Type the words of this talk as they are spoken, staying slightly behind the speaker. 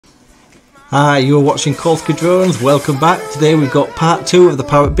Hi, you're watching Kolsky Drones, welcome back. Today we've got part 2 of the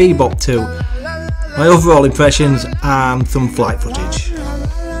Parrot Bebop 2. My overall impressions and some flight footage.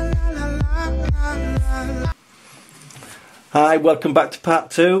 Hi, welcome back to part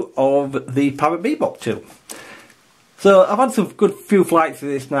 2 of the Parrot Bebop 2. So I've had some good few flights of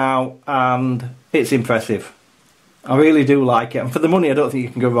this now and it's impressive. I really do like it, and for the money I don't think you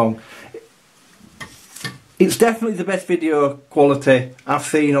can go wrong. It's definitely the best video quality I've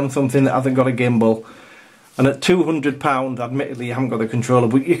seen on something that hasn't got a gimbal. And at £200, admittedly you haven't got the controller,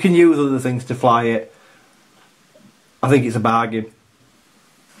 but you can use other things to fly it. I think it's a bargain.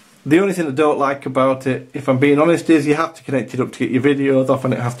 The only thing I don't like about it, if I'm being honest, is you have to connect it up to get your videos off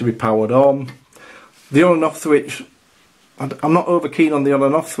and it has to be powered on. The on and off switch, I'm not over keen on the on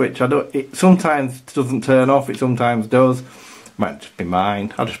and off switch. It sometimes doesn't turn off, it sometimes does. Might just be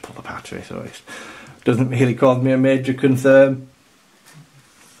mine. I'll just pull the battery so it doesn't really cause me a major concern.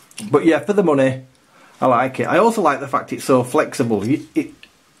 But yeah, for the money, I like it. I also like the fact it's so flexible.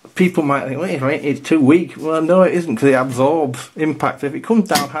 People might think, wait a minute, it's too weak. Well, no, it isn't, because it absorbs impact. If it comes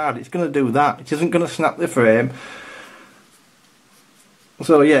down hard, it's going to do that. It isn't going to snap the frame.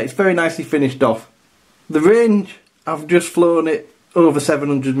 So yeah, it's very nicely finished off. The range, I've just flown it over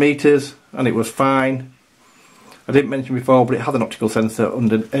 700 metres and it was fine. I didn't mention before, but it has an optical sensor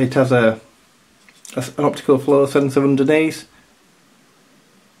under. It has an optical flow sensor underneath,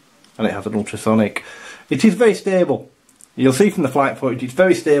 and it has an ultrasonic. It is very stable. You'll see from the flight footage, it's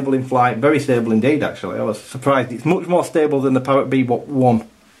very stable in flight, very stable indeed actually. I was surprised. It's much more stable than the Parrot Bebop 1.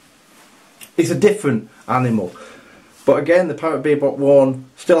 It's a different animal. But again, the Parrot Bebop 1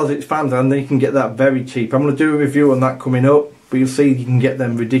 still has its fans, and you can get that very cheap. I'm going to do a review on that coming up, but you'll see you can get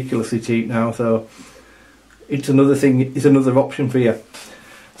them ridiculously cheap now, so it's another thing, it's another option for you.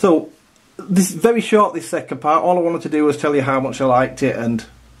 So, this is very short, this second part. All I wanted to do was tell you how much I liked it, and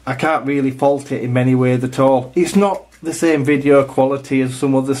I can't really fault it in many ways at all. It's not the same video quality as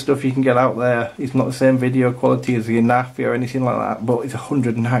some other stuff you can get out there. It's not the same video quality as the Anafi or anything like that, but it's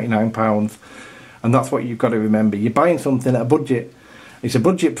 £199, and that's what you've got to remember. You're buying something at a budget. It's a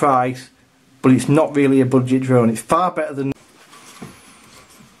budget price, but it's not really a budget drone. It's far better than...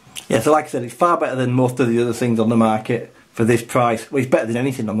 Yeah, so like I said, it's far better than most of the other things on the market for this price. Well, it's better than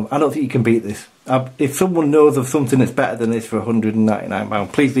anything on them. I don't think you can beat this. If someone knows of something that's better than this for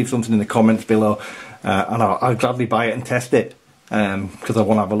 £199, please leave something in the comments below, and I'll gladly buy it and test it, because I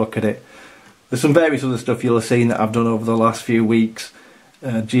want to have a look at it. There's some various other stuff you'll have seen that I've done over the last few weeks,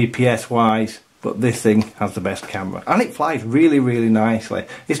 GPS wise, but this thing has the best camera, and it flies really, really nicely.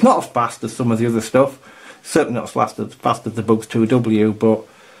 It's not as fast as some of the other stuff, certainly not as fast as the Bugs 2W, but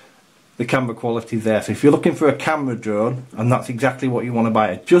the camera quality is there. So if you're looking for a camera drone, and that's exactly what you want to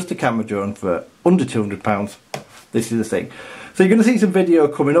buy, just a camera drone for under £200, this is the thing. So you're going to see some video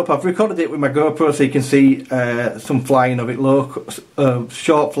coming up. I've recorded it with my GoPro so you can see some flying of it local,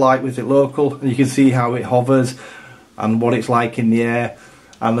 short flight with it local, and you can see how it hovers and what it's like in the air.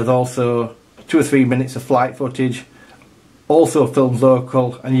 And there's also 2 or 3 minutes of flight footage, also filmed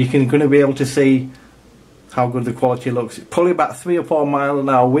local, and you're going to be able to see how good the quality looks. It's probably about 3 or 4 mile an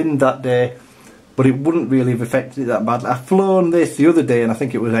hour wind that day, but it wouldn't really have affected it that bad. I've flown this the other day and I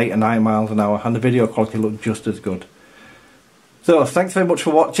think it was 8 or 9 miles an hour, and the video quality looked just as good. So thanks very much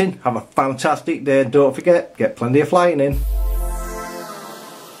for watching. Have a fantastic day. Don't forget, get plenty of flying in.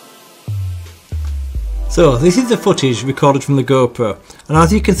 So this is the footage recorded from the GoPro, and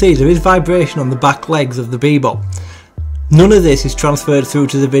as you can see there is vibration on the back legs of the Bebop. None of this is transferred through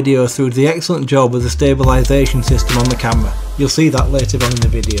to the video through the excellent job of the stabilisation system on the camera. You'll see that later on in the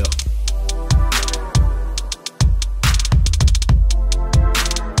video.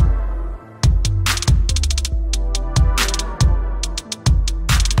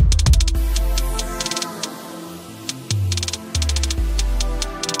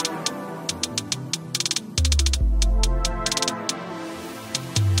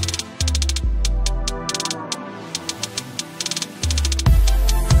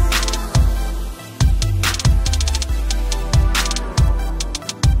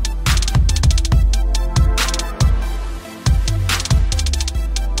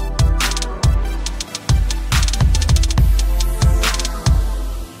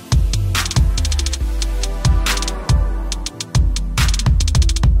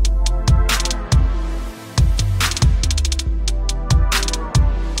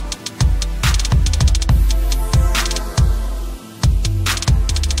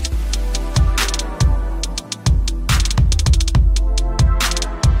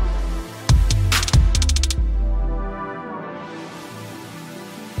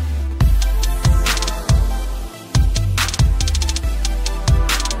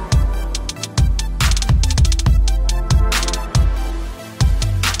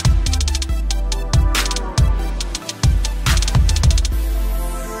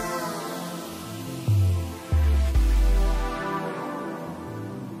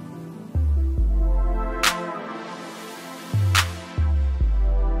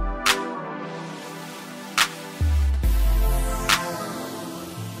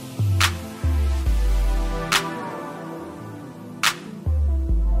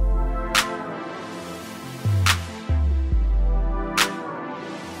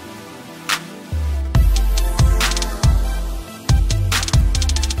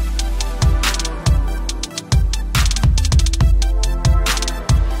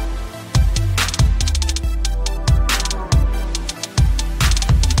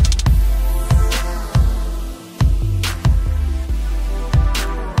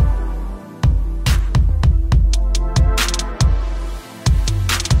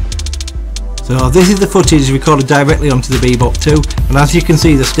 So this is the footage recorded directly onto the Bebop 2, and as you can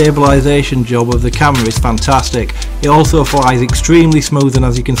see the stabilisation job of the camera is fantastic. It also flies extremely smooth, and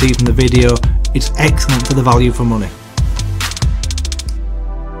as you can see from the video, it's excellent for the value for money.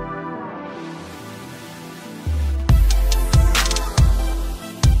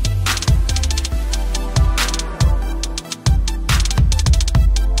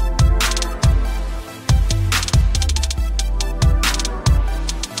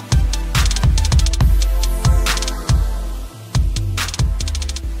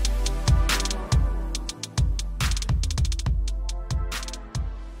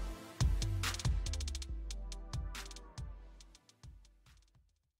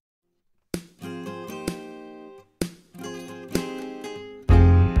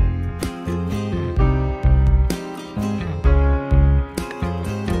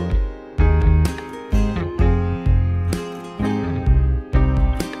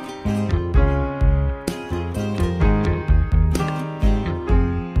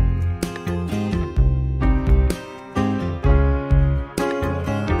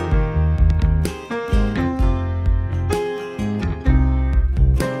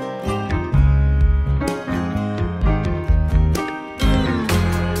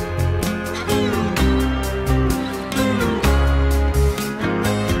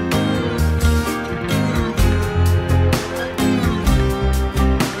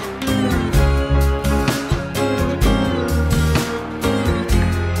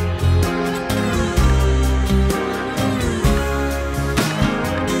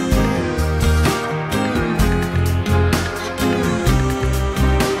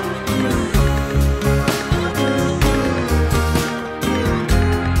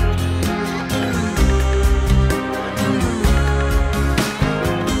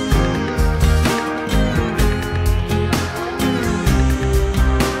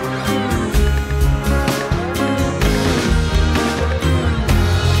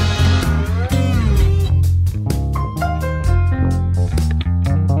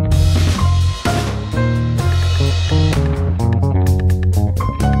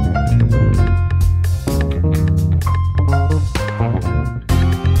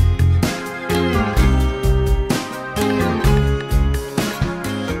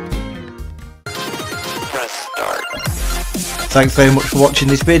 Thanks very much for watching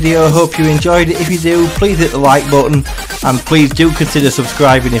this video. Hope you enjoyed it. If you do, please hit the like button, and please do consider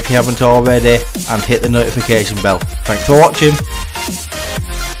subscribing if you haven't already, and hit the notification bell. Thanks for watching.